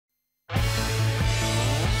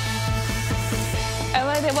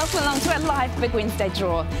there, welcome along to our live Big Wednesday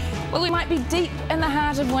draw. Well, we might be deep in the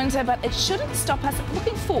heart of winter, but it shouldn't stop us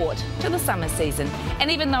looking forward to the summer season.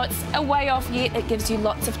 And even though it's a way off yet, it gives you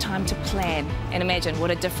lots of time to plan. And imagine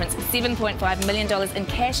what a difference $7.5 million in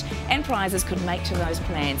cash and prizes could make to those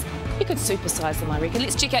plans. You could supersize them, I reckon.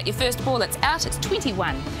 Let's check out your first ball. It's out, it's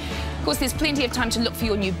 21. Of course, there's plenty of time to look for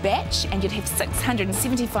your new batch, and you'd have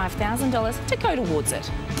 $675,000 to go towards it.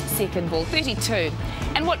 Second ball, 32.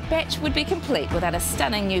 And what batch would be complete without a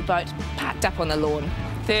stunning new boat parked up on the lawn?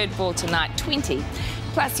 Third ball tonight, 20.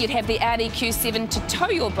 Plus, you'd have the Audi Q7 to tow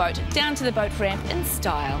your boat down to the boat ramp in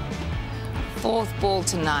style. Fourth ball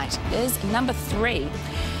tonight is number 3.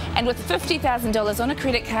 And with $50,000 on a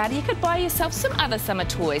credit card, you could buy yourself some other summer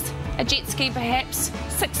toys. A jet ski perhaps,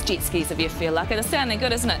 6 jet skis if you feel like it. It's sounding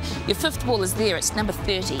good, isn't it? Your fifth ball is there, it's number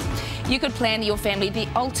 30. You could plan your family the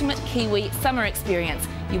ultimate Kiwi summer experience.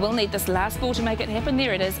 You will need this last ball to make it happen.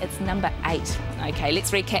 There it is, it's number 8. Okay,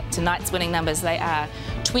 let's recap tonight's winning numbers. They are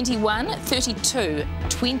 21, 32,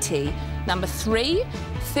 20, number 3,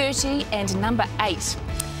 30 and number 8.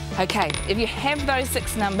 Okay, if you have those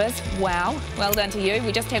 6 numbers, wow, well done to you.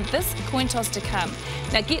 We just have this coin toss to come.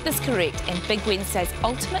 Now get this correct and Big Wednesday's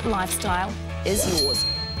ultimate lifestyle is yours.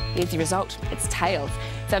 Here's the result, it's tails.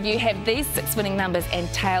 So if you have these 6 winning numbers and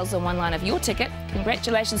tails on one line of your ticket,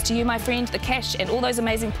 congratulations to you, my friend. The cash and all those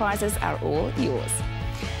amazing prizes are all yours.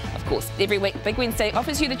 Of course, every week Big Wednesday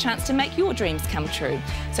offers you the chance to make your dreams come true.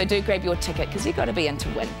 So do grab your ticket because you've got to be in to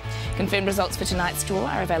win. Confirmed results for tonight's draw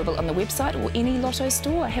are available on the website or any Lotto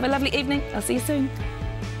store. Have a lovely evening. I'll see you soon.